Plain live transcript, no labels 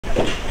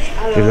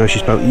even though she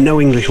spoke no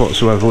English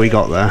whatsoever. We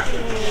got there.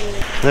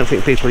 I don't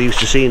think people are used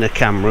to seeing a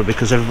camera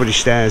because everybody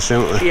stares,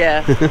 don't they?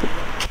 Yeah.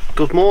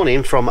 Good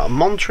morning from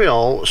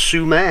Montreal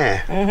sur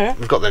Mer.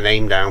 We've got the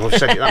name down. We've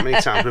said it that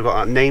many times. We've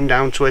got that name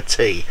down to a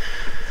T.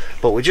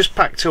 But we're just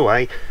packed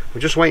away.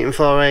 We're just waiting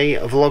for a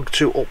vlog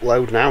to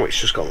upload now. It's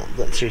just got,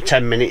 let's see,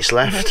 10 minutes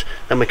left.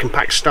 Then we can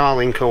pack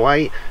Starlink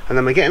away, and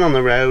then we're getting on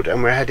the road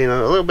and we're heading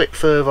a little bit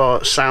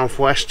further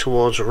southwest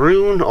towards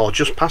Rouen, or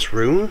just past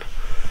Rouen.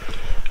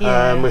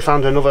 Yeah. We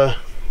found another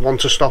one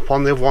to stop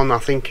on. The other one I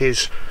think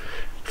is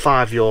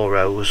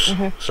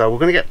 €5. So we're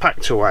going to get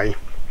packed away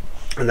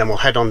and then we'll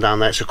head on down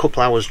there. It's a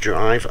couple hours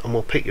drive and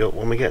we'll pick you up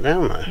when we get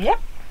down there. Yep.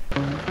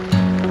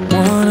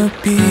 Wanna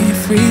be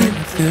free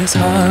of this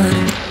heart,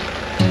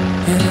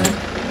 yeah.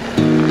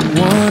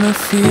 Wanna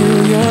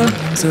feel your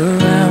arms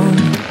around.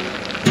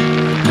 I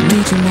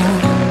need you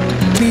more,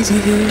 please you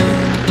here,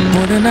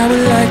 more than I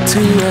would like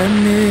to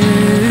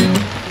admit.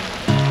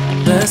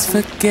 Let's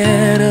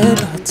forget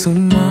about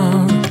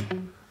tomorrow,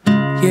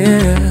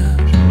 yeah.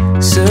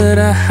 Should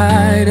I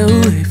hide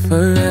away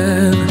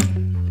forever?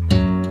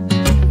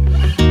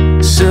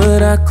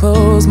 Should I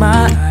close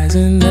my eyes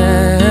and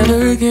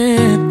never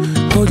again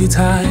hold you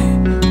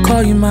tight,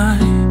 call you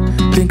mine,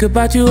 think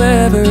about you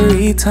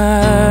every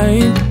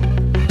time?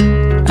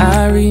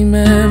 I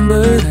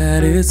remember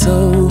that it's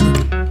over,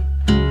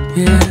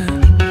 yeah.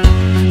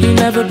 You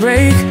never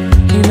break,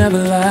 you never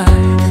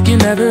lie, you're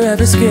never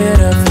ever scared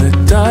of the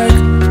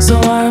dark. So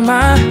why am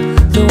I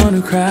the one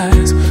who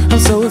cries? I'm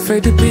so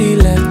afraid to be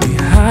left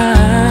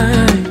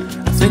behind.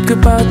 I think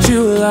about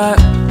you a lot.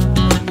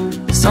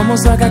 It's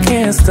almost like I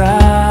can't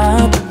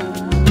stop.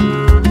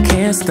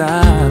 Can't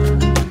stop.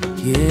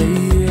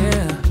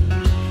 Yeah.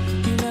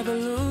 You never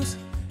lose.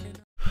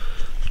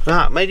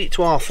 Right, made it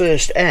to our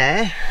first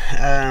air.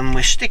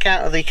 We stick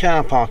out of the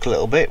car park a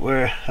little bit.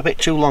 We're a bit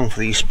too long for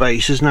these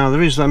spaces. Now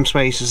there is them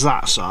spaces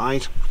that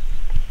side,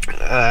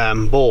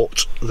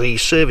 but the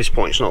service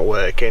point's not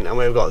working and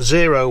we've got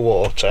zero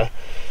water,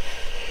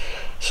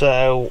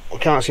 so we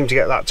can't seem to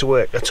get that to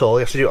work at all. You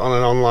have to do it on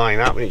an online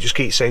app and it just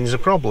keeps saying there's a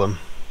problem.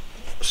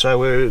 So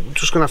we're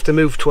just going to have to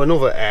move to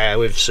another air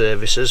with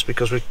services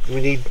because we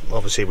need,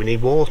 obviously we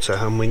need water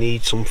and we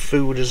need some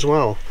food as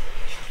well.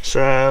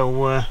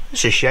 So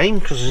it's a shame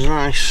because there's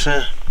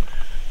a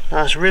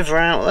nice river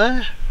out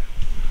there,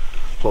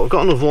 but we've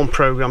got another one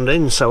programmed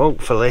in, so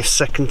hopefully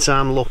second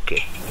time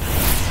lucky.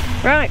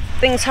 Right,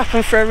 things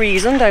happen for a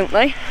reason, don't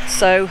they?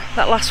 So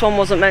that last one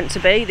wasn't meant to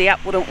be. The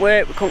app wouldn't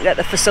work, we couldn't get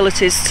the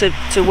facilities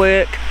to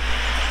work.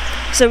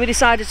 So we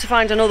decided to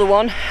find another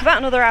one, about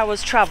another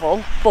hour's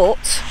travel,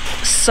 but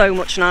so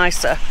much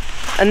nicer.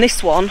 And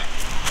this one,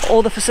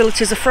 all the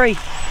facilities are free.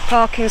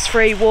 Parking's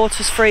free,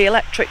 water's free,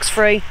 electric's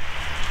free,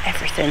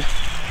 everything.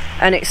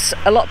 And it's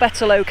a lot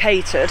better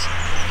located,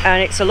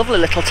 and it's a lovely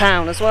little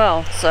town as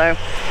well. So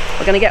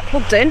we're going to get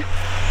plugged in,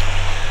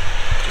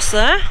 just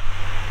there,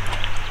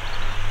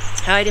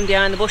 hiding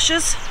behind the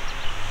bushes,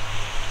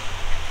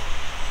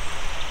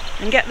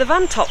 and get the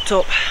van topped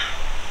up.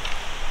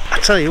 I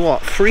tell you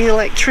what, free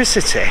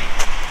electricity.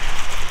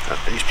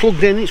 It's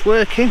plugged in, it's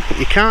working.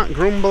 You can't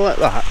grumble at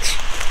that.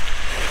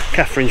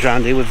 Catherine's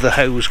round here with the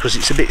hose because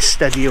it's a bit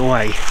steady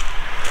away.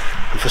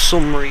 And for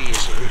some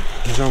reason,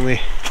 there's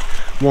only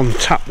one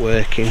tap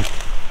working.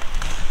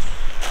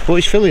 But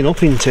it's filling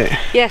up, isn't it?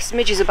 Yes,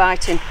 midges are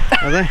biting.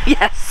 Are they?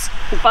 Yes,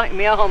 they're biting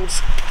my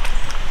arms.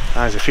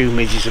 There's a few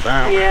midges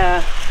about.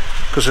 Yeah.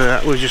 Because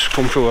we've just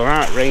come through a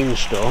right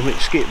rainstorm,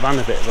 it's given van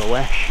a bit of a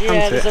wesh,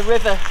 yeah, there's a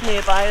river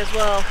nearby as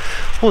well.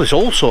 Well, there's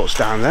all sorts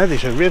down there.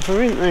 There's a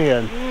river, isn't there?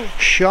 And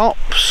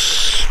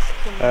shops,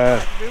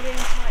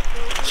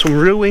 some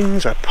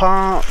ruins, a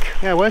park.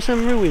 Yeah, where's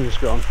them ruins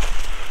gone?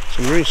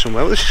 Some ruins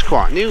somewhere. Well, this is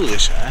quite new,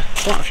 this here.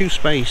 Quite a few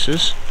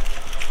spaces.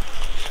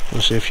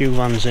 We'll see a few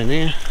vans in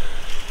here.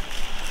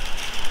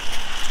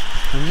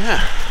 And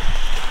yeah,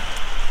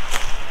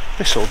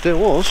 this'll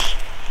do us.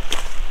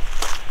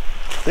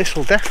 This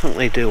will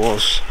definitely do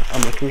us,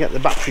 and we can get the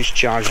batteries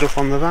charged up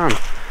on the van,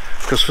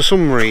 because for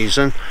some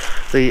reason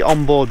the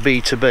onboard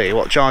B2B,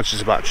 what charges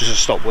the batteries, has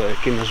stopped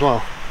working as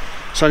well.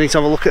 So I need to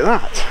have a look at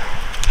that.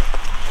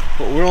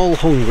 But we're all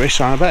hungry,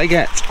 so I better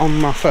get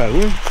on my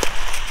phone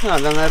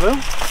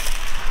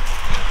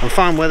and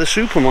find where the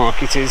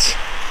supermarket is.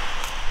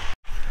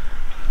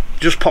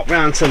 Just pop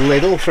round to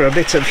Lidl for a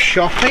bit of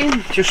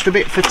shopping, just a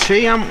bit for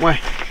tea, haven't we?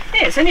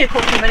 Yeah, it's only a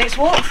couple of minutes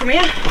walk from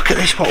here. Look at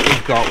this, what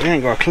we've got. We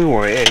ain't got a clue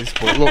what it is,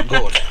 but it look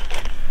good.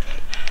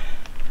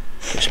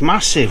 It's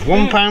massive,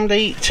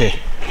 £1.80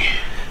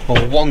 or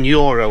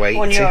 €1.80.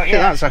 €1, yeah. Look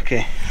at that,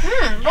 Zaki.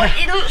 But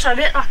it looks a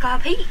bit like our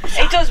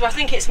pizza. It does, but I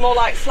think it's more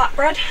like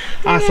flatbread.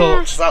 I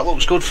thought that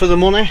looks good for the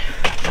money,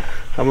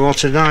 and we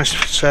wanted a nice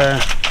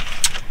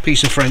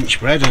piece of French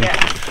bread, and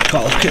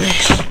got a look at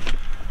this.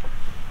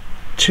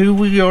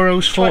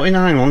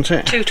 €2.49, wasn't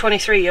it?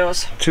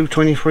 €2.23.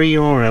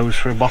 €2.23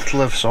 for a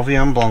bottle of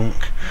Sauvignon Blanc.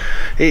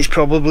 It's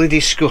probably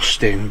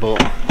disgusting,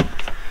 but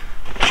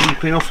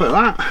cheap enough at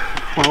that.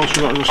 What else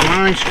we've got? We've got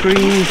some ice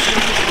creams,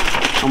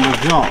 and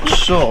we've got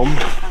some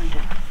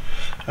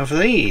of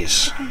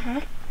these.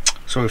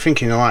 So we're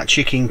thinking of like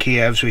chicken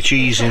Kievs with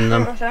cheese in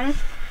them.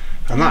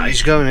 And that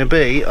is going to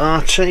be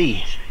our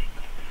tea.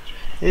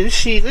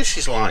 This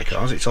is like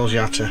ours, it tells you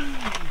how to...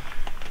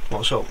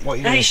 What's up? What are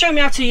you doing? He showed me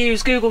how to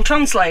use Google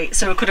Translate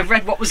so I could have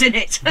read what was in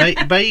it.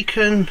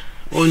 Bacon,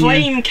 onion...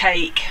 Flame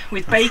cake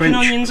with bacon,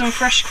 onions and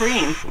fresh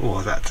cream.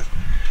 Oh,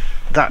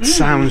 that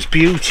sounds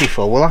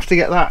beautiful. We'll have to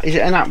get that. Is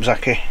it an app,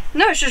 Zaki?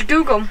 No, it's just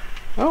Google.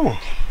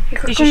 Oh. You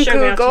click Did you on show me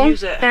how to Google,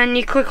 use it? and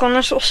you click on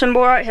this little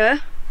symbol right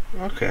here,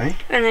 Okay.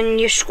 and then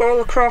you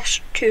scroll across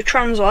to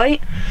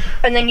translate,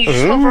 and then you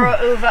just hover it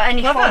over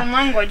any foreign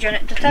language and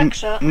it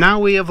detects it. Now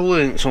we have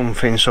learnt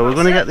something, so we're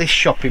going to get this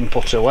shopping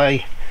put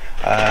away.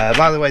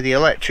 By the way, the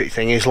electric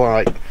thing is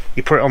like,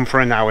 you put it on for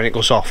an hour and it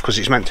goes off because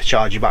it's meant to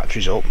charge your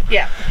batteries up.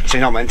 Yeah. So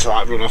you're not meant to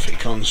like run off it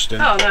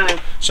constant. Oh no.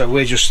 So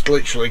we're just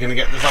literally going to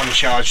get the van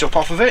charged up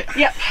off of it.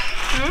 Yep.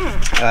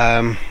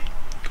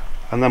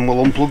 And then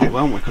we'll unplug it,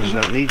 won't we? Because we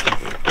don't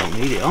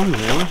need it on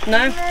really.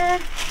 No.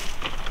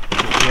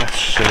 Yes.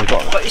 So we've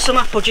got you some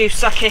apple juice,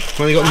 Saki.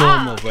 well, you got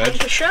normal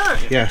bread. For sure.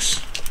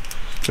 Yes.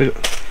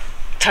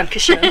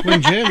 Dankeschön. We're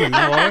in German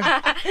now, are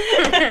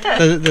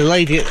we? the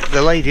lady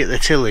at the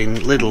till in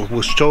Lidl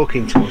was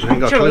talking to us. I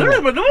ain't got a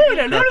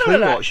clue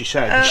what she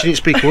said. She didn't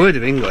speak a word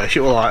of English.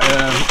 It was like,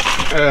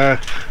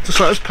 just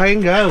let us pay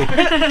and go.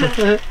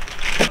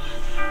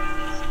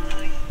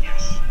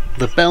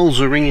 The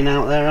bells are ringing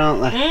out there,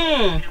 aren't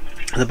they?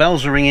 The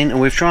bells are ringing, and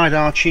we've tried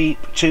our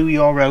cheap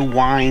 €2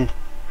 wine,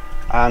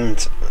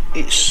 and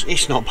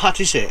it's not bad,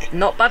 is it?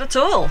 Not bad at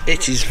all.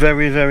 It is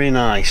very, very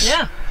nice.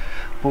 Yeah.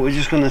 But we're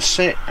just going to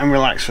sit and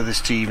relax for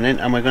this evening,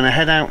 and we're going to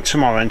head out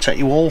tomorrow and take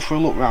you all for a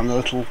look around the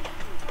little,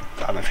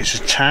 I don't know if it's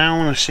a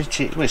town, a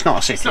city. Well, it's not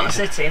a city. It's not a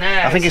city, no.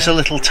 I think it's a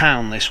little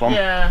town, this one.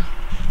 Yeah.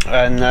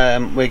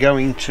 And we're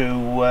going to,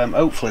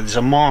 hopefully there's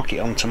a market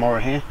on tomorrow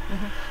here.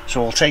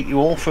 So we'll take you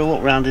all for a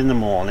look round in the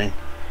morning.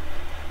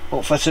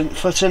 But for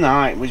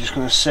tonight, we're just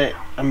going to sit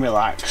and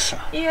relax.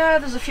 Yeah,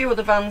 there's a few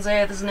other vans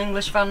here. There's an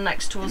English van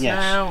next to us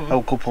now.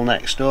 Old couple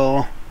next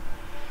door.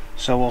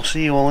 So we'll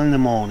see you all in the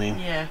morning.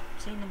 Yeah,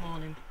 see you in the morning.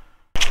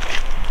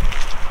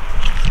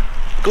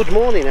 Good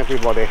morning,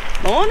 everybody.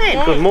 Morning.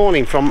 Good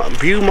morning from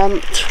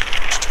Beaumont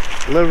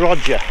Le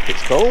Roger,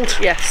 it's called.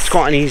 Yes. It's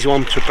quite an easy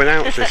one to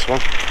pronounce, this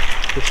one.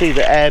 You see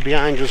the air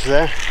behind us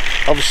there.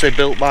 Obviously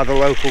built by the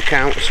local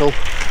council.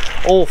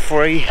 All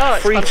free,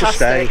 free to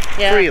stay,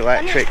 free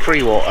electric,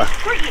 free water.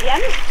 It's pretty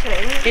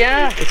empty.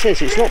 Yeah. It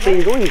is, it's not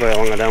been going very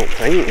long, I don't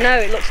think. No,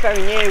 it looks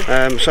very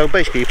new. So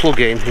basically you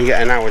plug in, you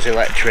get an hour's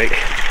electric.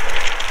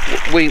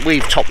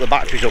 We've topped the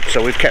batteries up,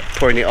 so we've kept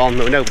putting it on.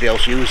 There was nobody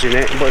else using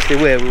it, but if they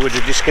were, we would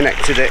have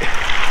disconnected it.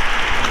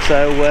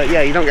 So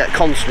yeah, you don't get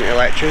constant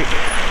electric.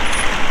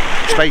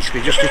 It's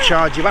basically just to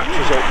charge your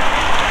batteries up.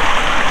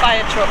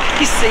 Fire truck,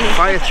 you see.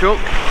 Fire truck.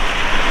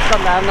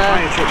 Come down there.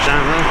 Fire truck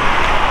down there.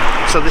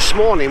 So this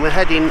morning we're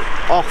heading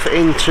off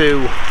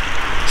into,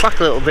 it's like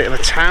a little bit of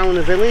a town,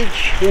 a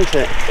village, isn't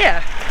it?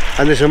 Yeah.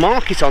 And there's a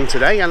market on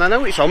today, and I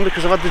know it's on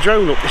because I've had the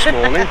drone up this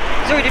morning.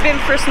 It's already been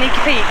for a sneaky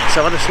peek.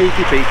 So I've had a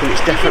sneaky peek and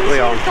it's definitely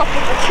on. Top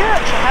of the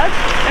church ahead.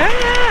 Oh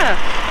yeah.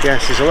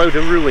 Yes, there's a load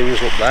of ruins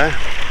up there.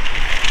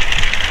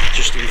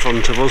 Just in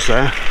front of us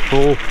there.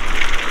 Oh,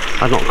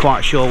 I'm not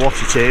quite sure what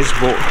it is,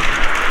 but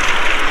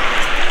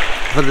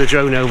I've had the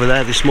drone over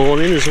there this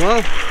morning as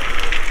well.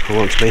 I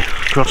want to be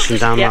crossing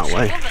down that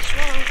way.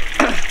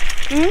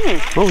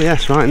 Oh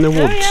yes, right in the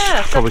woods. Oh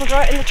yeah, probably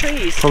right in the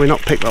trees. Probably not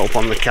pick that up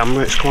on the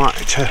camera, it's quite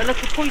A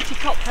little pointy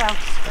top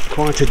house.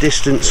 quite a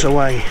distance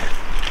away.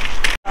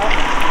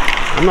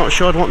 I'm not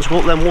sure I'd want to go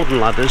up them wooden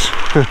ladders.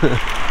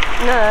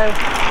 No.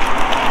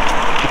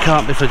 You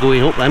can't be for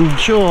going up them,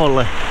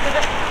 surely.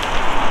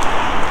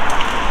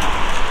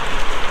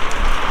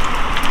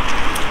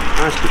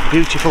 Nice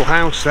beautiful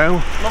house though.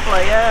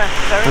 Lovely, yeah.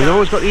 Very And they've nice.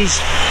 always got these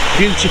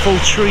beautiful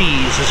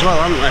trees as well,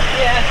 haven't they?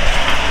 Yeah.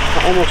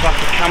 Almost like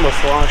a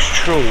camouflage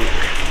trunk.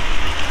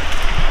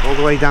 All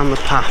the way down the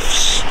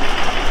paths.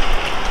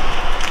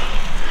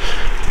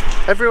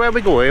 Everywhere we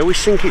go, I always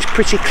think it's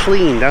pretty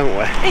clean, don't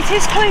we? It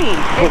is clean.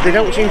 But they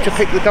don't seem to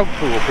pick the dog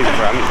poo up in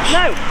France.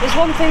 No, there's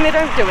one thing they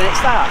don't do and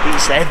it's that.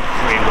 It's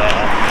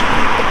everywhere.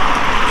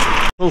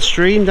 Little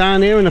stream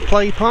down here in a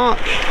play park.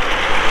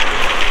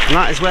 And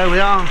that is where we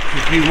are,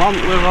 Beaumont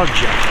Le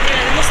Roger. Yeah,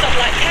 they must have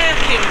like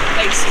camping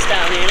places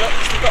down here, look,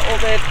 'cause they've got all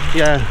the,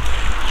 Yeah,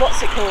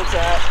 what's it called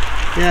there?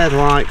 yeah,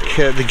 like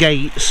the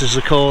gates as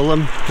they call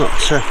them. But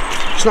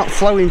it's not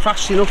flowing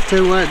fast enough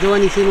to do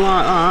anything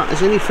like that. Is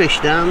there any fish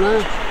down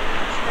there?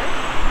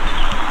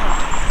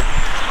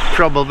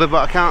 Probably,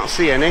 but I can't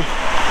see any.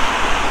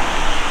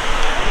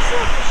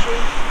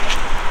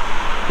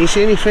 You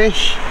see any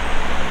fish?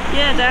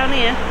 Yeah, down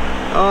here.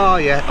 Oh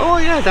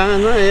yeah,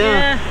 down there,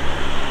 yeah.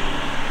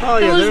 Oh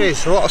yeah, there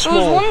is a lot of There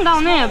was small. one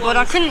down there, but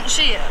I couldn't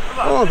see it.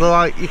 Oh, they're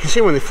like, you can see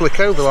when they flick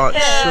over, like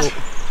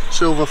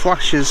silver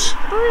flashes.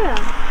 Oh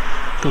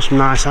yeah. Got some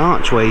nice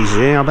archways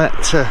here. I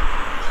bet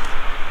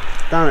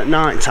down at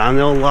night time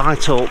they all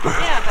light up. Yeah,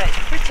 I bet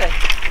it's pretty.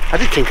 I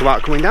did think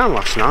about coming down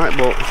last night,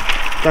 but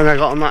then I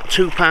got on that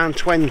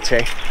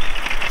 £2.20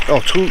 Oh,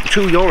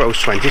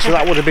 €2.20, so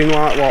that would have been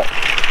like what?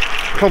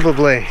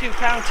 Probably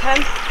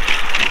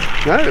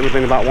 £2.10. no, it would have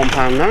been about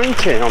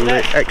 £1.90 on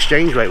the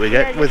exchange rate we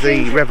get with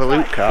the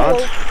Revolut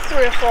card.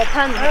 3 or 4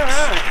 pence. Oh,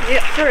 right.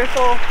 Yeah, 3 or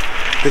 4.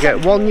 We get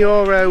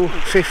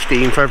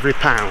 €1.15 for every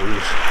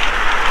pound.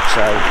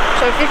 So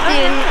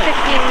 15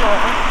 more.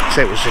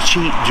 So it was a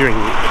cheap drink.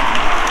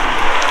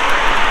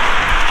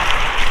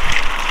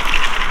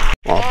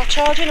 Car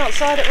charging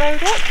outside at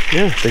Road Look.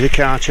 Yeah, bit of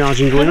car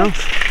charging going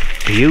off.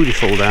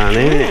 Beautiful down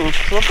here, isn't it?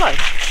 It's lovely.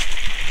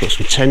 Got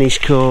some tennis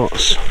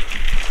courts.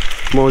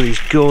 More of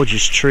these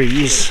gorgeous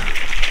trees.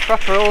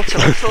 Proper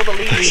autumn, it's all the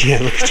leaves. Yeah,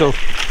 look at all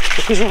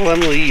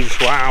them leaves,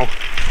 wow.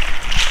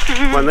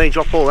 When they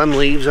drop all them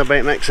leaves, I bet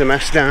it makes a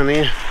mess down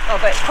here. Oh,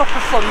 but it's proper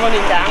fun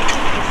running down.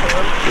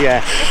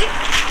 Yes.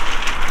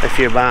 If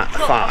you're about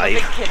Not 5. like a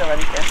big kid or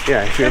anything.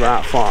 Yeah, if you're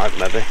about 5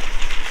 maybe.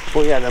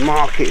 But yeah, the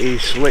market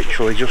is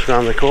literally just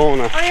round the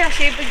corner. Oh yeah, I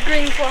see a big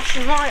green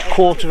flashing light.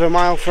 Quarter of a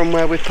mile from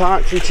where we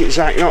parked, isn't it,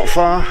 Zach? Not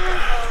far.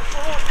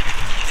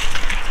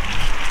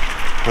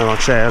 Well, like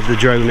I say, I had the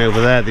drone over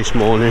there this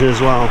morning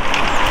as well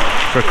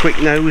for a quick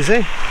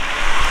nosy.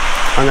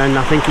 And then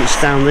I think it's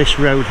down this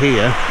road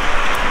here.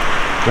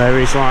 There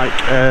is like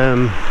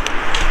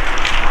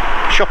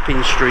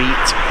shopping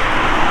street.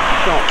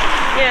 Shop.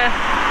 Yeah.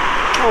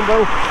 Oh,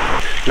 well.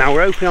 Now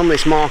we're open on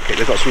this market.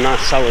 They've got some nice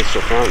salad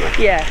stuff, aren't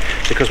they? Yeah.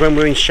 Because when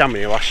we were in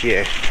Chamonix last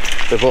year,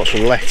 they bought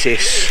some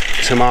lettuce,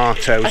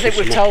 tomatoes. I think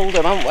we've told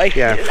them, haven't we?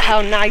 Yeah.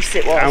 How nice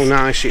it was. How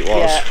nice it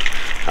was. Yeah.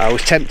 I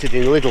was tempted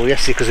in Lidl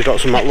yesterday because they got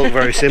some that look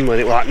very similar.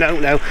 And it was like,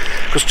 no,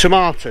 because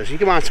tomatoes, you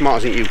can buy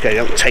tomatoes in the UK, they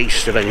don't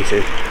taste of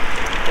anything.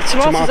 The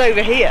tomatoes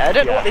over here, I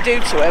don't know what they do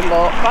to them,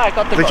 but by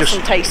God, they've got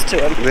some taste to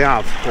them. They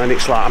have, and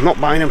it's like, I'm not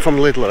buying them from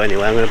Lidl or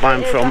anywhere, I'm going to buy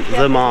them from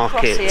the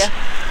market.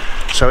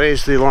 So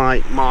here's the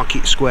like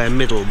market square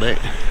middle bit.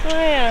 Oh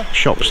yeah.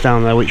 Shops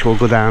down there which we'll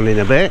go down in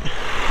a bit.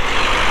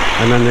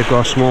 And then they've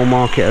got a small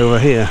market over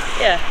here.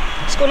 Yeah.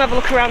 Let's go and have a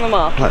look around the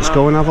market. Let's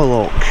go and have a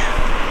look.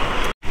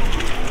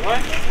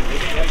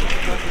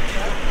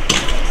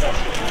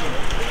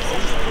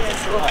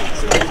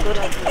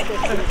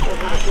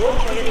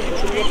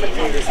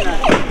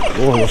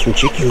 Oh, there's some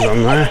chickens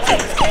on there.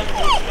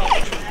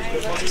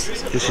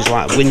 This is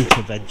like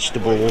winter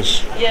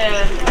vegetables.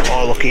 Yeah.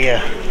 Oh, look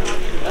here.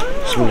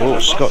 Some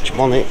little Scotch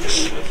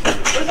bonnets. Is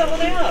that what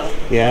they are?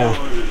 Yeah.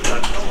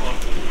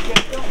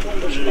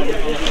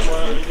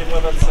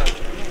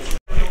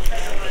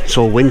 It's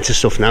all winter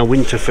stuff now,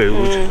 winter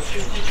food.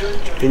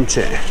 Isn't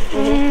it?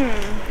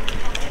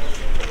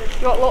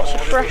 You've got lots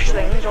of fresh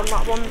things on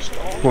that one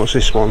store. What's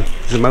this one?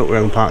 There's a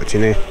motorhome parked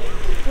in here.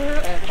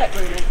 Pet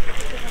grooming.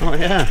 Oh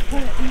yeah.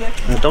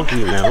 A dog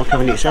in there, look,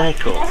 having its hair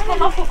cut.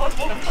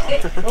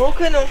 Oh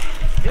que non.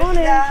 Bon,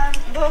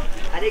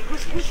 allez,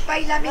 couscous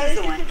paille la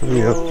maison. Hein.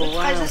 Yeah.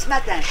 Fraîche ce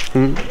matin.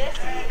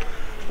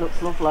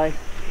 Looks lovely.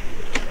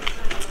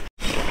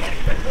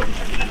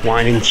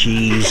 Wine and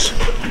cheese.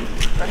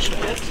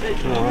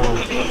 Oh.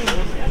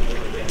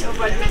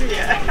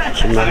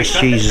 Some nice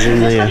cheeses in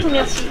there.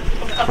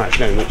 Right,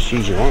 no, much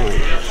cheese you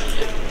like.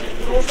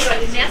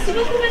 Merci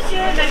beaucoup,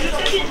 monsieur. Je vous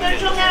souhaite une bonne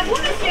journée à vous,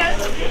 monsieur.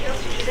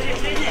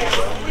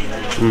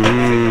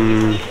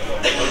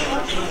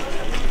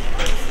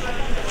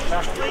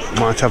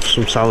 Might have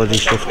some salad and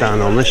stuff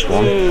down on this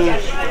one.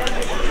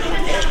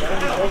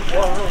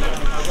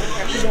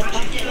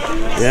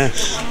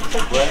 Yes.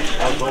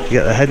 You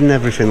get the head and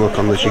everything, look,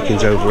 on the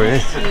chickens over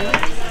here.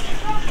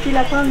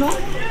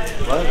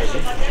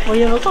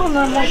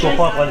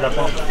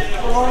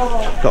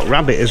 Got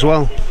rabbit as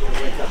well.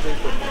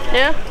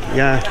 Yeah?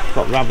 Yeah,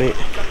 got rabbit.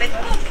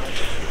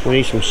 We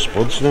need some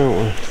spuds, don't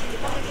we?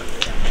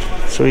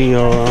 €3.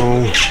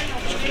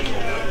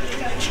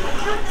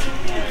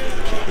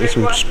 Need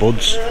some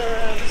spuds.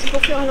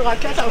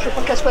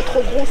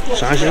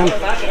 Size of them?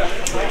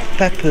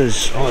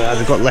 Peppers. Oh yeah,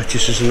 they've got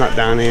lettuces and that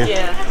down here.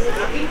 Yeah.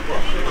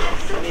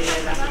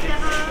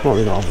 What have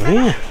they got over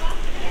here?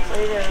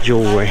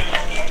 Jewellery.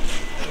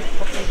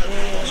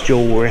 It's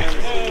jewellery.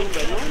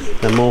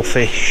 Then more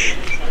fish.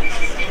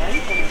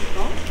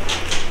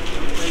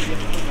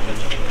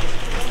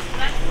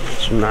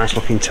 Some nice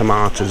looking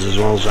tomatoes as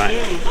well, Zach.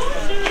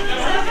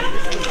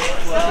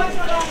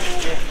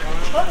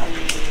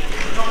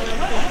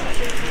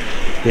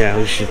 Yeah,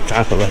 this is the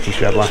type of lettuce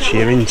we had last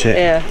year, isn't it?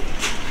 Yeah.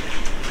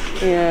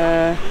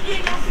 Yeah.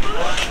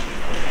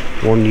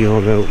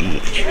 €1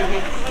 each.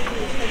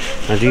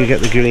 Now, do you get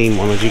the green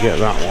one or do you get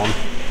that one?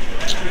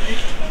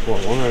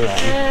 What one of them?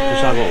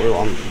 Decide what we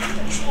want.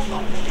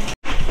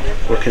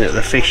 Looking at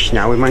the fish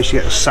now, we managed to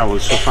get the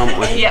salad stuff, haven't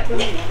we? Yep.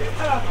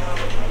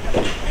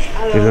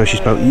 Even though she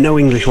spoke no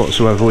English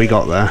whatsoever, we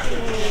got there.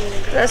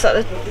 That's like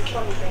the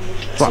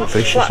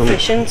Flatfish or something.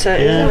 flatfish, isn't it?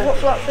 Yeah. What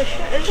flatfish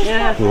is it?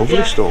 Yeah.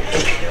 Lovely stuff.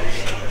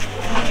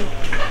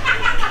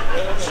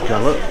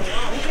 Scallop.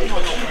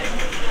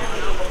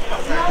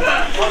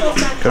 Look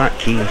at that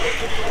quiche.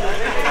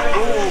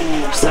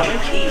 Ooh, salmon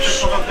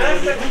quiche.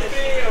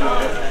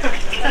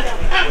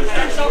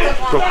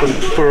 Broccoli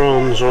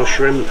prawns or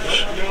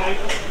shrimps.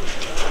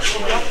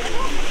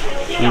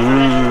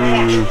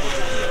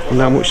 And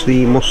how much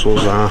the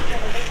mussels are.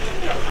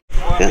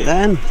 Get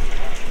them.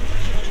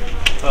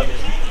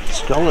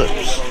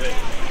 Scallops.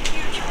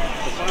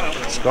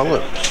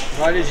 Scallops.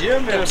 Yeah,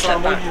 look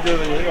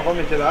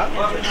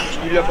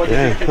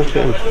at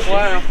them.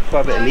 Wow.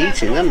 Quite a bit of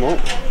meat in them, look.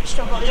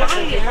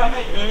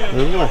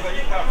 Lovely.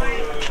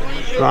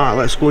 Right,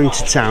 let's go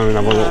into town and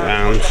have a look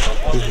round.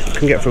 We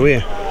can get through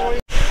here.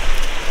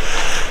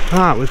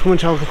 Right, we're coming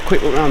to have a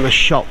quick look around the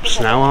shops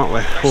now, aren't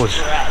we?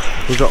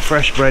 We've got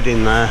fresh bread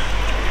in there.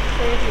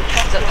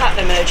 There's a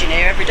pattern emerging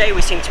here. Every day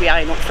we seem to be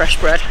eyeing up fresh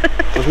bread.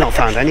 We've not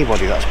found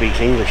anybody that speaks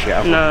English yet,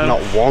 have we? No.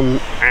 Not 1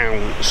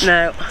 ounce.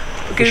 No.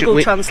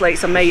 Google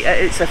translates and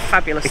it's a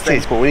fabulous thing. It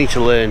is, but we need to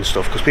learn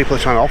stuff because people are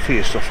trying to offer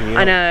you stuff. And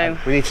I know.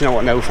 We need to know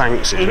what no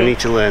thanks is. We need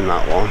to learn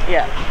that one.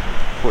 Yeah.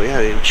 But yeah,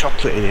 there's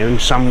chocolate in here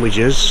and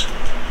sandwiches.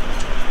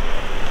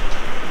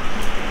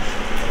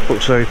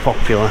 Looks very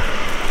popular.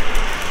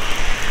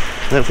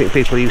 I don't think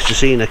people are used to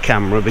seeing a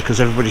camera because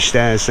everybody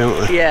stares, don't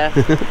they? Yeah.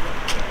 Do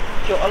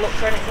you want to look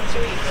for anything to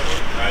eat?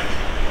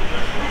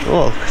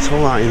 Oh, look at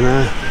all that in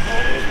there.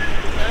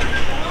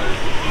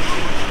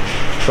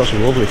 Got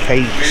some lovely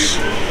cakes.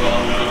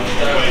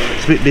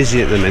 It's a bit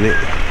busy at the minute.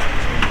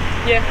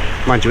 Yeah.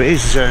 Mind you,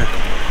 it's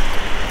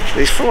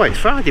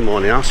Friday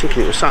morning. I was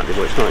thinking it was Saturday,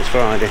 but it's not, it's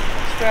Friday.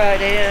 It's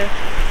Friday, yeah.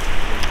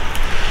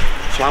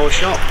 Flower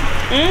shop.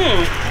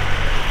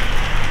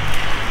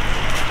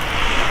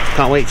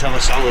 Can't wait to have a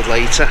salad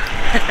later.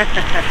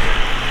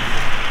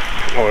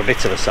 Or a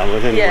bit of a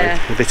salad anyway.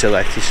 Yeah. A bit of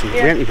lettuce. And we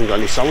haven't even got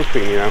any salad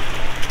cream, you know.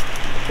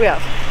 We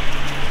have.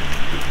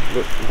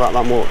 About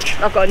that much.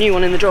 I've got a new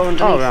one in the drawer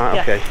underneath. Oh right,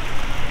 yeah. okay.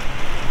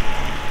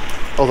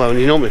 Although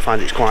you normally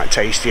find it's quite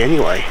tasty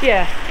anyway.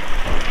 Yeah.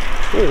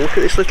 Oh, look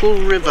at this little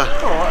river.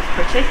 Oh,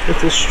 that's pretty.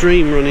 Little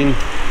stream running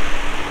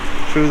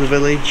through the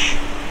village,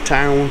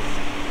 town.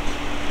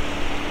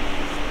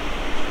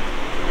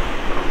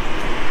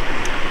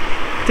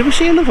 Did we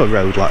see another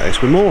road like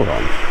this with more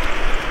on?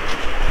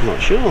 I'm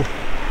not sure.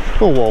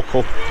 We'll walk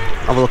up,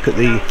 have a look at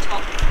the...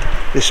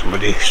 There's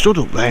somebody stood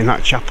up there in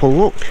that chapel,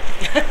 look.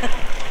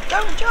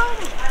 Don't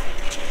jump!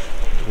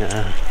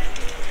 Yeah.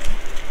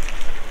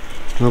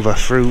 Another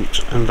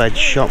fruit and veg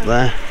shop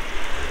there.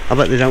 I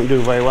bet they don't do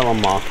very well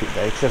on market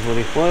day because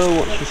everybody... Whoa,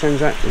 what's she sends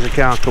that? There's a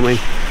car coming.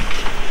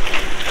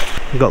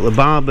 We've got the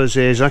barbers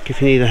here, Zach,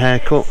 if you need a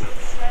haircut.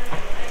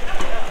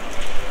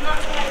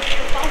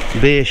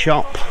 Beer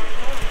shop.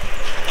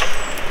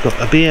 Got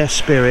a beer,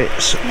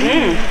 spirits,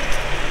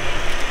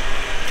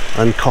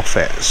 and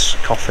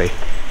coffee.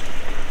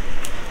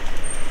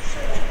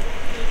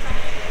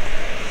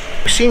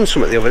 We've seen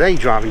some the other day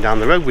driving down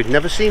the road we'd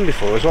never seen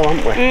before as well,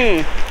 haven't we?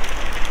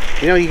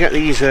 You know, you get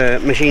these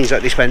machines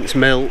that dispense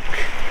milk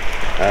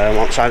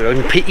outside the road,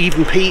 and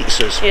even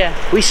pizzas. Yeah.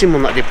 We seen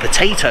one that did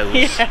potatoes,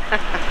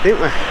 didn't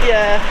we?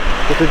 Yeah.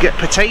 We could get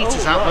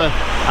potatoes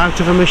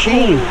out of a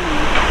machine.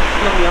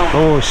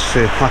 Oh, it's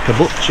like a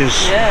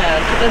butcher's. Yeah,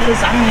 look at the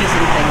lasagnas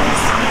and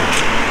things.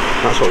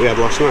 That's what we had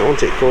last night,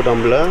 wasn't it?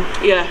 Cordon bleu.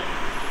 Yeah.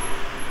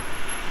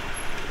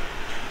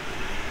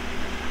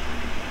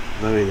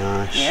 Very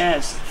nice. Yeah,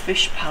 it's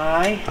fish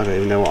pie. I don't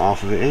even know what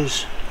half of it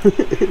is.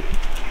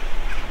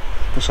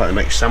 Looks like they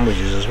make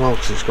sandwiches as well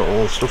because it's got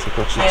all the stuff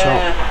across the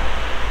top.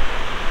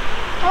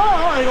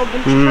 Oh, I got a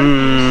bunch of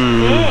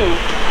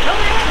trophies. Oh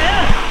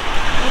yeah.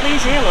 All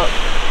these here, look.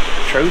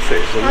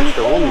 Trophies, they're just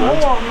the one man.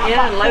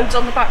 Yeah, loads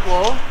on the back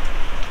wall.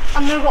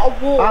 And they've got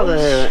a wall. Ah,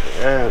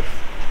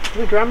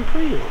 the Grand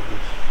Prix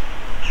ones.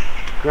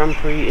 Grand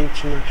Prix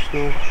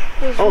International.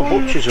 Oh,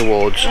 Butchers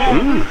Awards.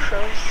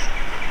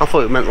 I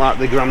thought it meant like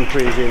the Grand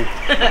Prix in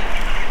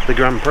the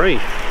Grand Prix.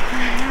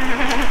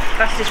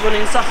 Fastest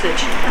running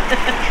sausage.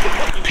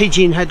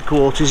 Pigeon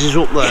headquarters is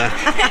up there.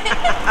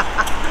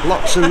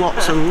 Lots and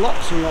lots and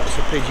lots and lots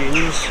of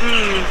pigeons.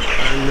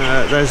 And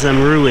there's them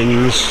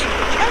ruins.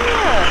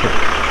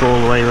 All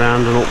the way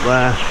round and up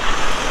there.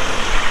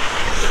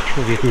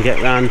 If you can get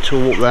round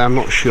to up there, I'm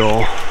not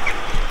sure.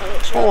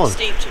 It's really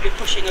steep to be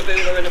pushing a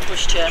booler and a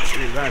pushchair.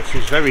 That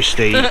is very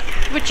steep.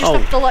 We just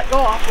have to let go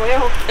halfway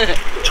up.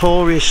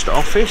 Tourist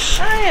office.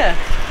 Oh yeah.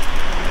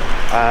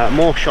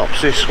 More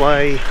shops this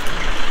way.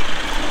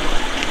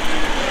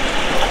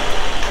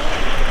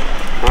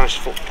 Nice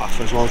footpath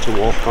as well to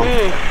walk on. I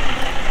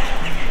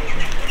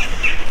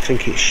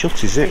think it's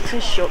shut, is it? It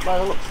is shut by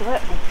the looks of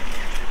it.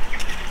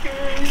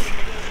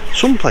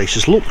 Some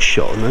places look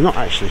shut and they're not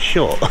actually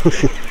shut.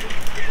 There's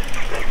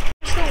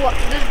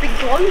big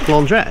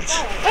Laundrette.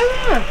 Oh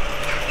yeah.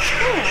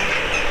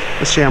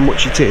 Let's see how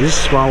much it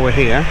is while we're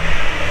here.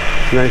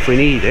 And then if we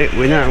need it,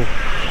 we know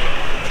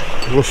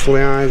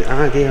roughly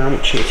idea how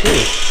much it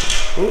is.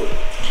 Ooh.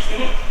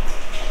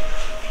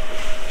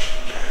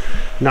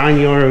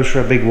 €9 for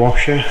a big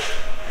washer,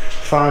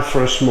 £5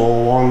 for a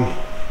small one.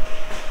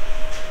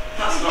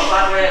 That's not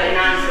bad really,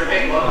 9 for a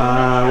big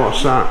one.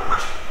 What's that?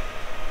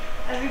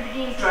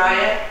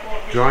 Dryer.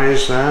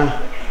 Dryers there.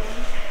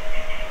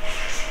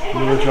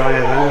 Another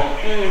dryer there.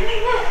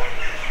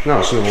 No,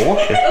 it's another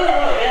washer.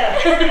 Oh,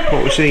 yeah.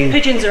 What we're seeing?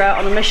 Pigeons are out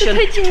on a mission. The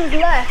pigeons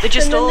left. They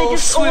just and then all they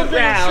just swooped did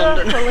a round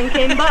circle and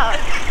came back.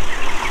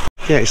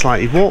 Yeah, it's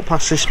like you walk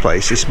past this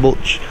place, this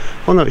much.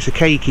 Oh no, it's a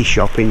cakey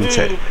shop, isn't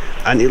it?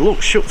 And it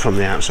looks shut from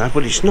the outside,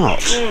 but it's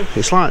not.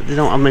 It's like they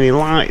don't have many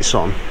lights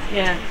on.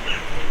 Yeah.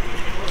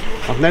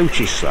 I've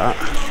noticed that.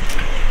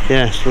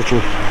 Yeah, it's a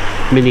little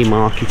mini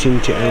market,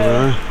 isn't it, over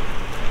there?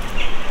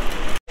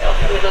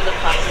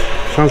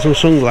 Found some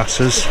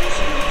sunglasses.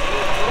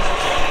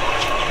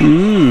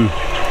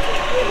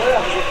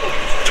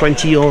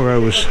 20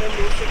 euros.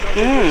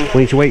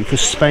 We need to wait for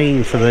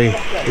Spain for the,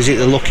 is it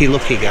the Lucky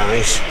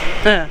guys?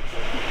 Yeah.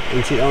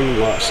 Isn't it on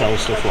like sell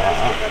stuff like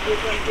that?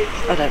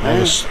 I don't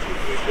know.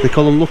 They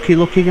call them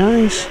Lucky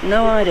guys?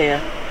 No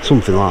idea.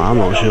 Something like that, I'm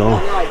not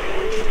sure.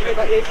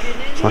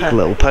 It's like a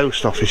little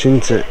post office,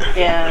 isn't it?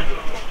 Yeah.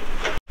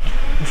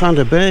 I found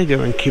a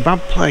burger and kebab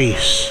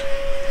place.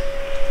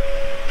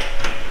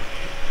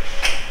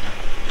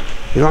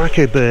 You like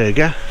a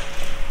burger?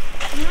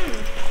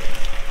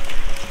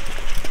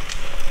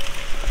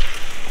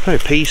 Very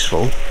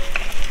peaceful.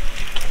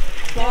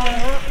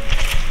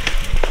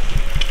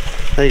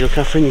 There you go,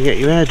 Catherine, you get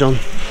your hair done.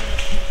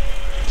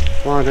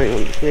 Why don't you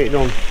want to get it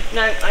done?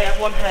 No, I have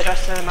one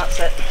hairdresser and that's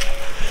it.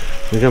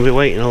 We're going to be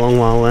waiting a long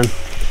while then.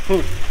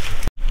 I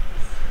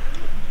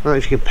don't know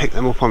if you can pick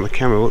them up on the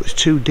camera, but there's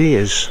 2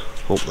 deers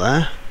up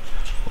there,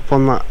 up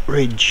on that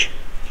ridge.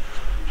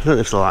 I don't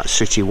know if they're like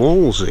city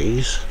walls,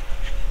 these.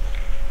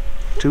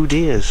 2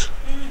 deers.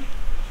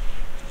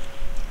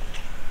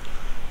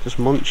 Just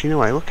munching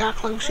away. Look how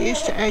close he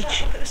is to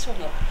edge. Look at this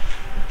one up.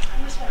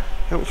 This one.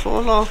 Don't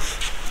fall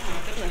off. Oh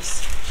my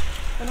goodness.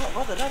 They're not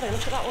bothered, are they?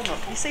 Look at that one up.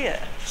 Can you see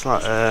it? It's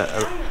like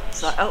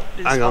It's like, oh,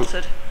 been hang on.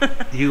 spotted.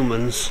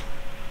 Humans.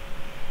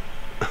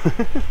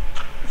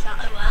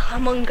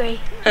 I'm hungry.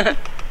 I'm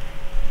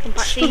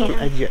back to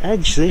you.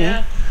 Edge there.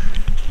 Yeah.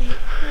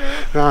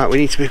 Right, we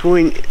need to be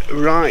going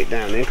right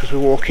down here because we're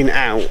walking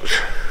out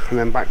and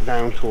then back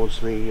down towards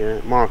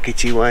the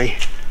markety way.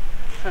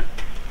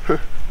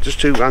 Just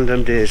 2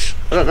 random deers.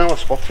 I don't know I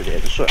spotted it, I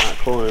just saw it out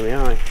the corner of the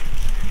eye.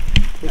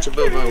 It's a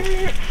bubble.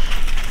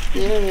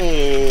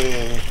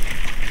 Yeah.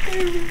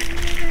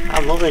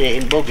 I'm loving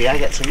it in buggy. I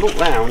get to look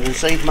round and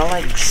save my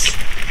legs.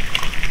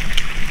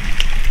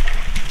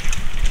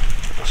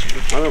 I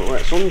don't know where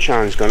the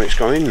sunshine's gone, it's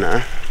gone in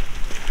there.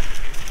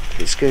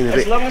 It's going a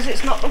bit. As long as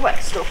it's not the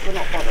wet stuff, we're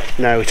not bothered.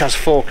 No, it has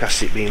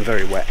forecast it being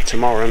very wet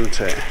tomorrow, hasn't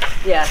it?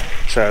 Yeah.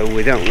 So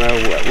we don't know.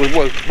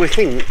 We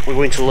think we're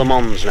going to Le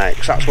Mans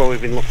next. That's where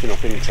we've been looking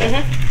up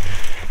into,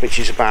 which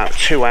is about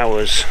 2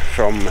 hours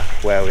from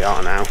where we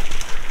are now.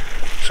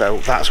 So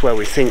that's where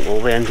we think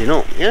we'll be ending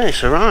up. Yeah,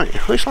 it's alright.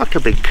 It's like a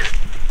big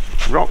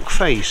rock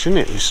face, isn't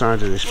it, this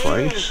side of this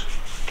place?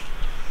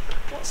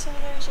 What's some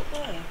of those up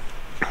there?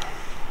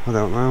 I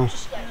don't know.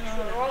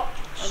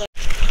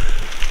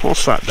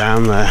 What's that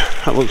down there?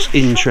 That looks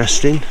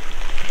interesting.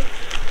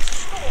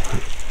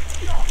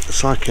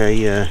 It's like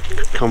a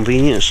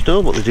convenience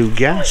store, but they do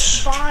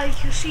gas. By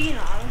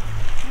casino.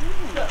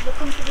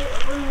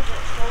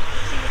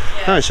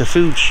 Oh, it's a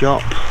food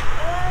shop.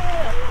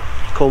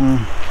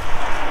 Come,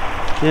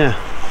 yeah,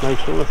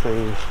 most other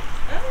things.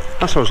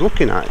 That's what I was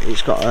looking at.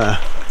 It's got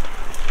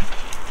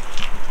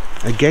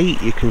a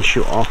gate you can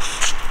shut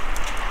off.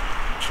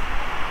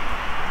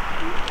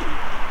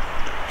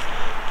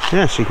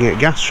 Yeah, so you can get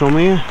gas from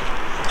here,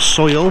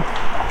 soil,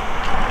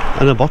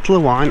 and a bottle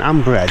of wine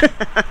and bread.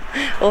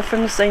 All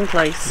from the same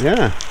place.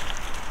 Yeah.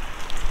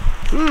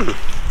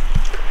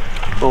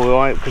 Well, we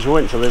went, because we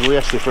went to Lidl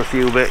yesterday for a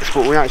few bits,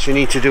 but we actually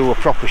need to do a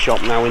proper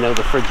shop now. We know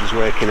the fridge is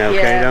working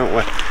okay, don't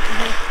we?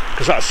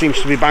 Because that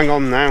seems to be bang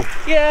on now.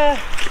 Yeah.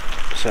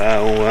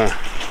 So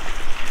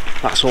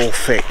that's all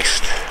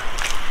fixed.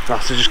 We'll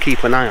have to just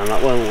keep an eye on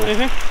that, won't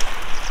we?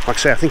 Like I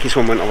say, I think it's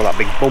one went over that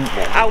big bump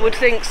one. I would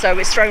think so.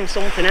 It's thrown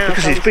something out.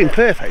 Because it's been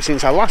perfect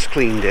since I last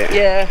cleaned it.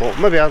 Yeah. But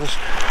maybe I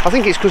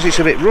think it's because it's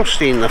a bit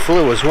rusty in the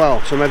flue as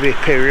well. So maybe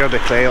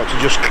periodically I ought to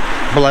just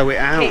blow it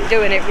out. Keep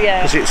doing it,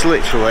 yeah. Because it's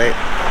literally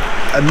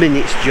a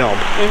minute's job.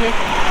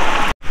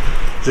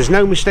 There's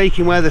no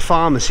mistaking where the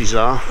pharmacies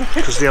are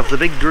because they have the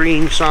big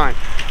green sign.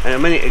 And a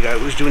minute ago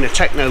it was doing a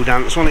techno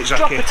dance, wasn't it,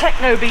 Zaki? Drop a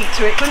techno beat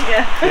to it, couldn't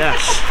you?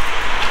 Yes.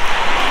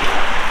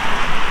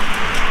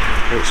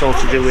 It's all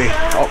to do with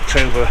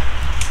October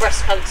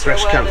breast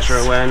cancer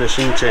awareness,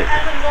 isn't it? I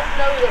never not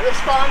know that there's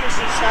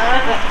pharmacies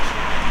there.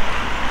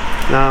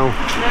 No.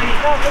 No, you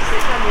can't miss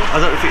it, can you?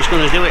 I don't know if it's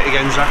going to do it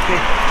again, Zaki.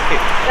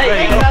 There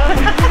you go.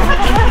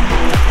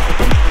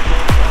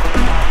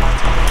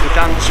 We're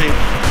dancing.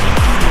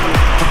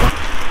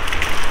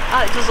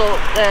 Ah, it does all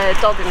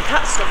dog and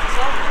cat stuff as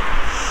well.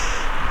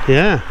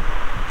 Yeah.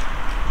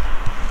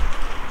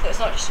 So it's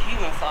not just a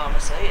human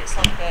pharmacy, it's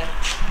like a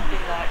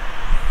big like,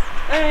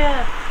 oh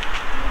yeah.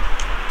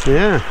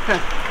 Yeah.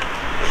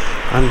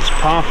 And it's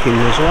parking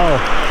as well.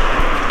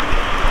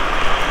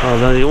 Oh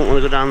no, you won't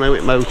want to go down there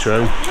with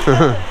motorhome.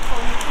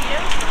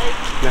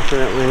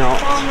 Definitely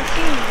not.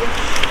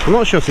 I'm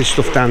not sure if there's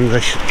stuff down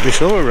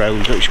this other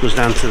road which goes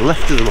down to the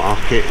left of the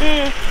market.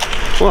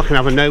 Well, I can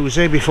have a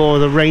nosy before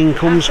the rain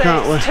comes,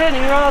 can't we? It's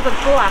turning rather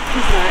black,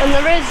 isn't it? And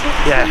there is.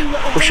 Yeah,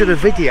 we should have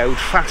videoed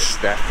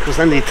faster, because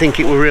then they'd think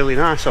it were really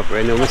nice up here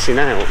and they're missing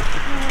out.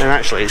 And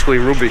actually, it's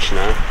going rubbish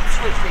now.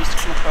 Just wait for these to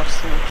come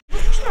across now.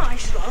 It's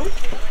nice though.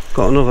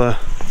 Got another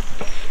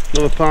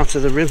part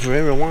of the river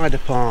here, a wider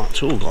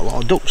part. Oh, got a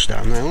lot of ducks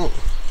down there, look.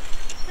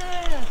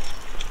 Yeah.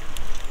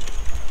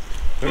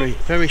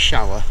 Very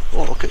shallow.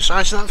 Oh, look at the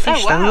size of that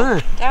fish down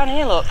there. Down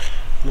here, look.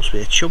 Must be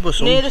a chub or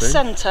something. Near the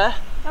centre.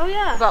 Oh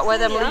yeah. About where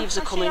them leaves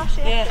are coming. I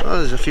see. Yeah. Oh,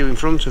 there's a few in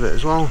front of it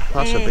as well.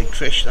 That's a big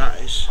fish,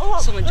 that is. Oh,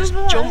 Someone just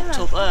jumped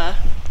up there.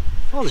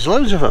 Oh, there's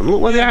loads of them.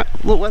 Look where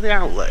the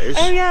outlet is.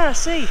 Oh yeah, I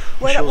see.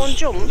 Where that one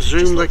jumped.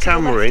 Zoom the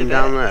camera in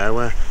down there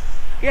where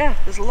Yeah,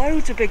 there's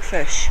loads of big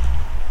fish.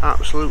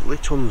 absolutely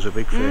tons of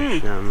big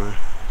fish down there.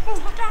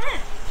 Oh, look down here.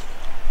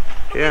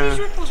 Look where these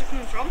ripples are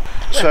coming from.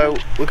 So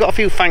we've got a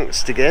few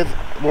thanks to give.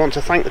 We want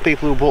to thank the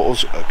people who bought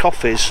us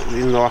coffees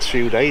in the last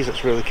few days.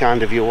 That's really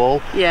kind of you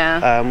all.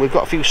 Yeah. We've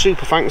got a few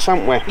super thanks,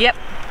 haven't we? Yep.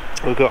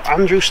 We've got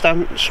Andrew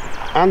Standen,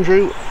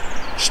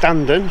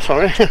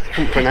 sorry, I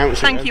couldn't pronounce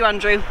it. Thank you,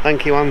 Andrew.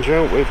 Thank you,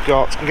 Andrew. We've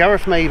got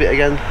Gareth Maybe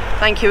again.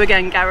 Thank you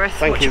again, Gareth.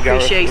 Thank Much you,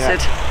 Gareth. appreciated.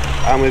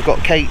 Yeah. And we've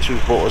got Kate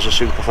who's bought us a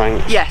super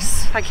thanks.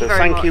 Yes, thank you So very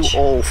thank much. you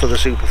all for the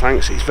super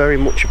thanks. It's very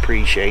much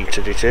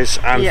appreciated, it is.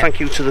 And thank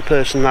you to the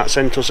person that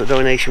sent us a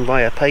donation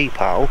via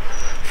PayPal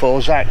for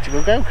Zach to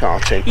go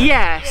go-karting.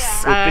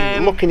 Yes. We've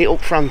been looking it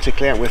up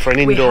frantically, haven't we, for an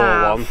indoor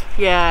one.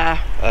 Yeah.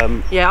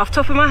 Yeah, off the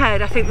top of my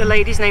head, I think the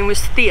lady's name was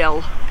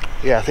Thiel.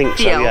 Yeah, I think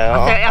so, Thiel.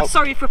 yeah.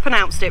 Sorry if I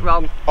pronounced it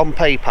wrong. On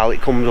PayPal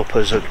it comes up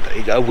as a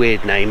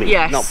weird name,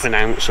 it's not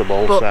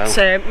pronounceable. But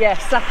so.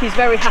 yes, Saki's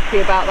very happy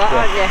about that,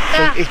 aren't you?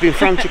 So he's been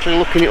frantically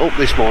looking it up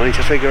this morning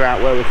to figure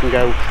out where we can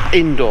go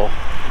indoor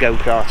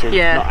go-karting,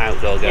 not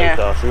outdoor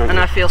go-karting. And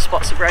I feel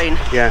spots of rain.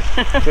 Yeah,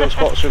 feel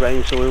spots of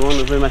rain, so we want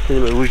to be making a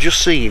move. We've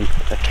just seen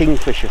a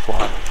kingfisher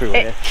fly through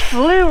here. It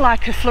flew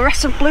like a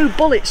fluorescent blue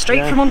bullet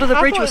straight from under the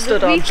bridge we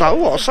stood on. So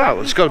what's that?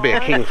 It's got to be a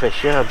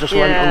kingfisher. I've just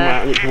went on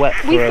that and it's wet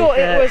through. We thought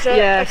it was a...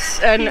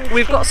 Yes, and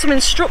we've got some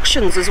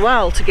instructions as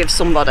well to give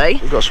somebody.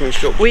 We've got some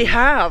instructions. We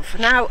have.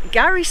 Now,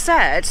 Gary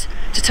said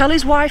to tell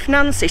his wife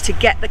Nancy to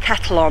get the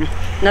kettle on.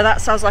 Now that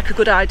sounds like a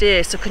good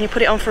idea, so can you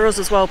put it on for us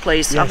as well,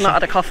 please? Yes, I've not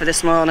had a coffee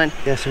this morning.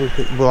 Yes, yeah,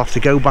 so we'll have to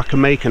go back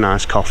and make a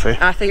nice coffee.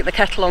 I think the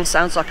kettle on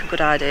sounds like a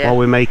good idea. While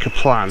we make a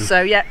plan.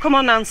 So yeah, come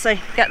on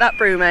Nancy, get that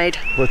brew made.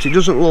 But it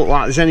doesn't look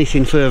like there's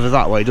anything further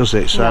that way, does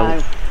it? So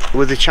No.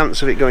 with the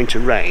chance of it going to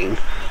rain,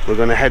 we're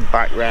going to head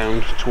back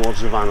round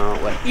towards the van,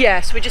 aren't we?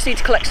 Yes, we just need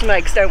to collect some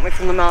eggs, don't we,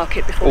 from the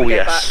market before we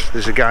get back.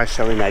 There's a guy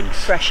selling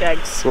eggs. Fresh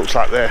eggs. Looks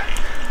like they're...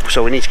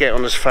 So we need to get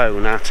on his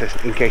phone now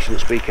in case he doesn't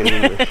speak any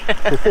English.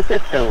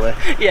 Don't we?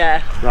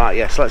 Yeah. Right,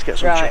 yes, let's get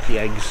some chuffy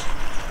eggs.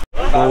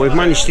 Well, we've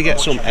managed to get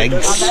some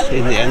eggs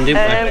in the end,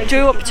 didn't we? Do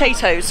we want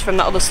potatoes from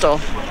that other store?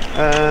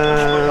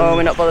 Oh,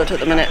 we're not bothered at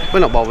the minute.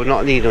 We're not bothered, we're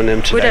not needing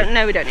them today.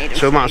 We don't need them.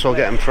 So we might as well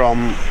get them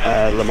from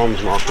Le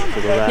Mans market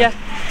for the there. Yeah.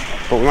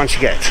 But we managed to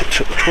get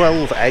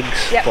 12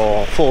 eggs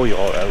for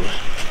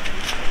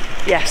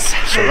 €4. Yes,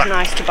 so it's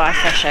nice to buy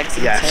fresh eggs,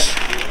 isn't it?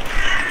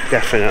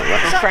 Definitely.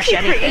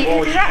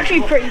 It's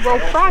actually pretty well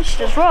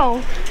priced as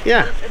well.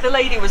 Yeah. The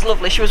lady was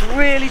lovely. She was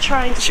really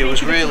trying to speak English.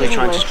 She was really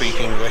trying to speak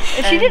English.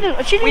 And she didn't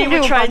we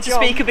were trying to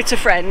speak a bit of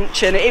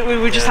French, and we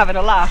were just having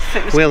a laugh.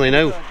 It was we only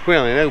know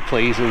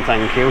please and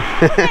thank you.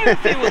 a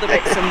few other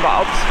bits and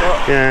bobs,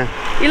 but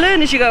you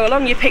learn as you go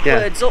along. You pick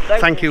words up, don't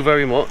you? Thank you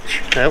very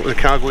much. That was a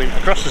car going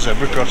across the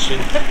zebra crossing.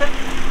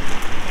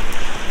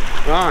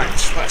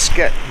 Right, let's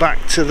get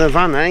back to the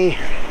van, and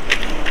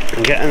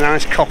get a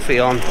nice coffee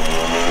on.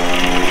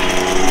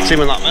 See,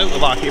 with that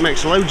motorbike, it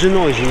makes loads of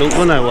noise and don't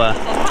go nowhere.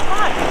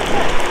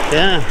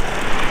 Yeah.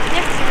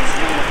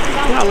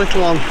 That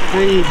little one.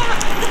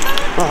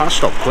 Oh, that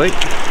stopped quick.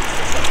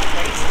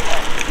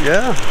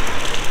 Yeah.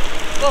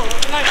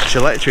 It's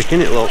electric,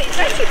 isn't it, look? It's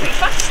actually pretty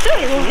fast too.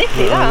 It's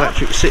nippy, that.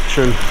 Electric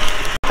Citroen.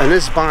 And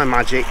as by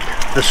magic,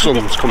 the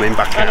sun's coming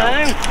back out.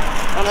 I know.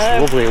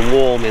 It's lovely and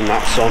warm in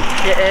that sun.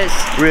 It is.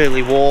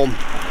 Really warm.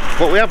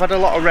 But we have had a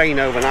lot of rain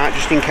overnight,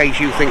 just in case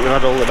you think we've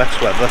had all the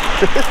best weather.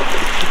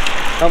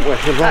 Haven't we?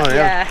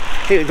 Yeah.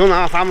 It doesn't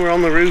half hammer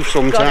on the roof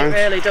sometimes. God,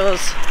 it really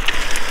does.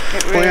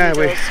 It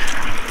really does.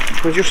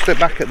 We're just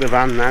back at the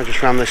van now,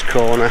 just round this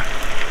corner.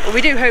 Well, we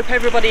do hope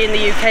everybody in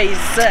the UK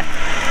is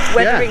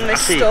weathering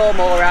this storm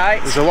all right.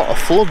 There's a lot of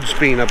floods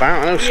been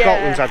about. I know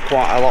Scotland's had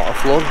quite a lot of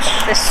floods.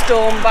 This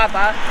storm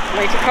Baba, I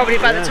mean, it could probably,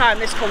 by the time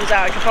this comes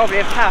out, it could probably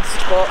have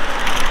passed, but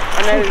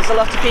I know there's a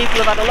lot of people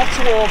who've had a lot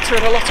of water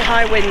and a lot of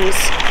high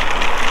winds.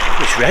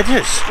 It's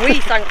redders. We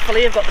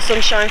thankfully have got the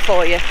sunshine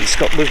for you.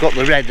 We've got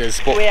the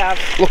redders, but we have.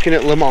 Looking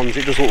at Le Mans,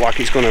 it does look like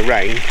it's going to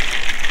rain.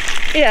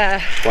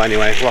 Yeah. Well,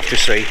 anyway, we'll have to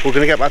see. We're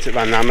going to get back to the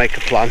van now, make a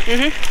plan.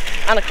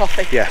 And a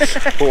coffee. Yes.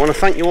 But I want to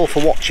thank you all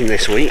for watching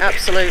this week.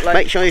 Absolutely.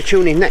 Make sure you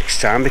tune in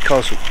next time,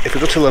 because if we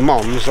go to Le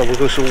Mans, there will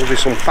be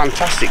some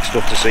fantastic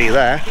stuff to see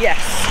there. Yes.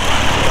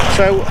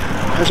 So,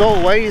 as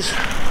always,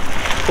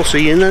 we'll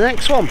see you in the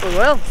next one. We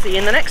will. See you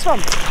in the next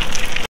one.